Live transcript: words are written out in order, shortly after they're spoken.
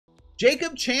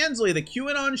Jacob Chansley, the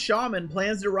Qanon Shaman,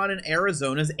 plans to run in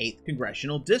Arizona's 8th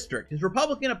Congressional District. His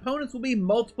Republican opponents will be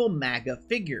multiple MAGA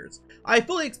figures. I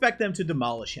fully expect them to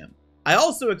demolish him. I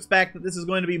also expect that this is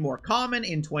going to be more common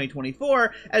in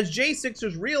 2024 as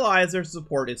J6ers realize their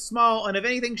support is small and if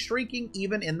anything shrinking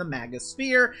even in the MAGA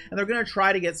sphere, and they're going to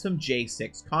try to get some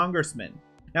J6 congressmen.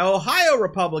 Now, Ohio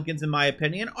Republicans, in my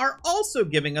opinion, are also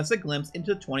giving us a glimpse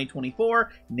into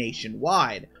 2024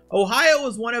 nationwide. Ohio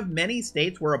was one of many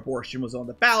states where abortion was on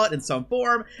the ballot in some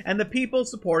form, and the people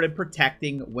supported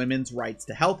protecting women's rights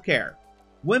to health care.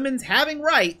 Women's having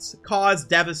rights caused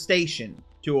devastation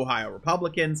to Ohio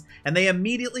Republicans, and they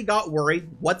immediately got worried,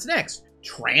 what's next?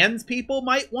 Trans people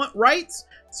might want rights?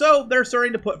 So they're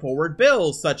starting to put forward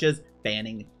bills such as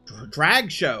banning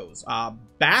drag shows,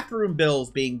 bathroom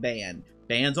bills being banned,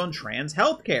 bans on trans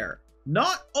healthcare.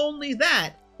 Not only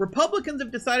that, Republicans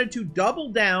have decided to double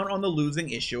down on the losing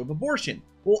issue of abortion.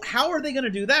 Well, how are they going to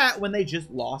do that when they just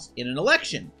lost in an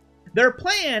election? Their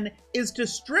plan is to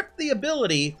strip the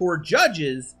ability for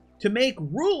judges to make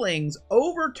rulings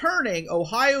overturning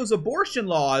Ohio's abortion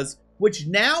laws, which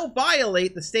now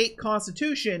violate the state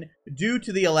constitution due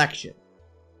to the election.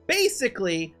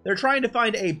 Basically, they're trying to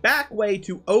find a back way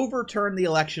to overturn the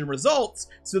election results,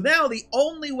 so now the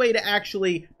only way to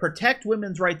actually protect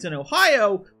women's rights in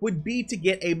Ohio would be to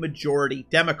get a majority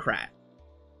Democrat.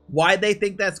 Why they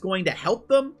think that's going to help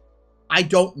them, I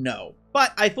don't know.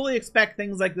 But I fully expect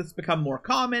things like this to become more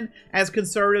common as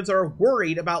conservatives are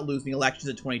worried about losing elections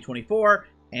in 2024,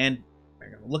 and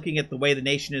looking at the way the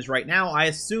nation is right now, I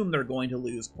assume they're going to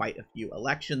lose quite a few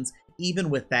elections, even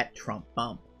with that Trump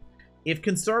bump. If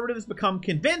conservatives become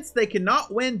convinced they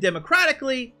cannot win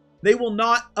democratically, they will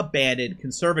not abandon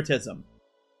conservatism.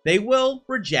 They will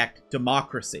reject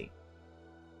democracy.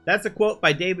 That's a quote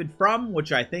by David Frum,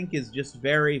 which I think is just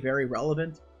very, very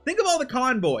relevant. Think of all the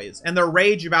convoys and their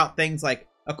rage about things like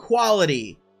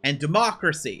equality and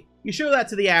democracy. You show that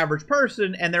to the average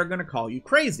person and they're going to call you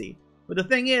crazy. But the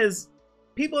thing is,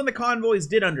 people in the convoys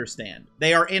did understand.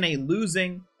 They are in a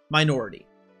losing minority,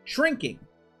 shrinking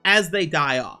as they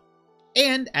die off.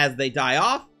 And as they die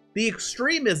off, the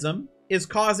extremism is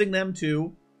causing them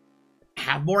to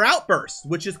have more outbursts,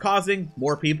 which is causing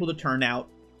more people to turn out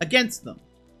against them.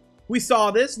 We saw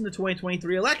this in the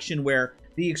 2023 election where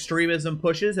the extremism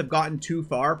pushes have gotten too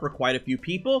far for quite a few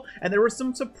people, and there were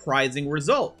some surprising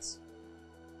results.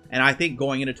 And I think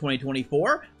going into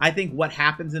 2024, I think what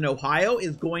happens in Ohio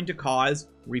is going to cause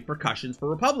repercussions for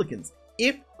Republicans.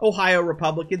 If Ohio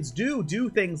Republicans do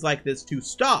things like this to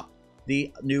stop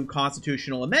the new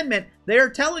constitutional amendment, they are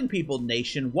telling people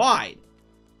nationwide,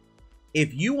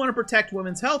 if you want to protect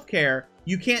women's health care,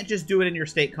 you can't just do it in your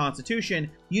state constitution.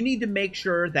 You need to make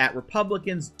sure that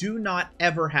Republicans do not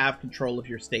ever have control of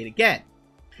your state again.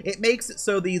 It makes it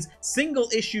so these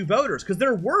single-issue voters, because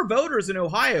there were voters in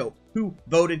Ohio who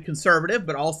voted conservative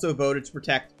but also voted to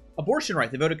protect abortion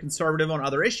rights. They voted conservative on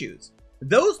other issues.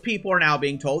 Those people are now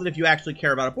being told that if you actually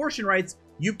care about abortion rights,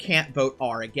 you can't vote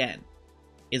R again.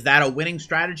 Is that a winning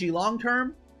strategy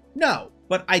long-term? No,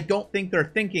 but I don't think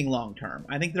they're thinking long-term.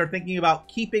 I think they're thinking about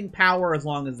keeping power as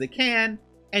long as they can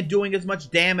and doing as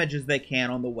much damage as they can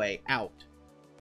on the way out.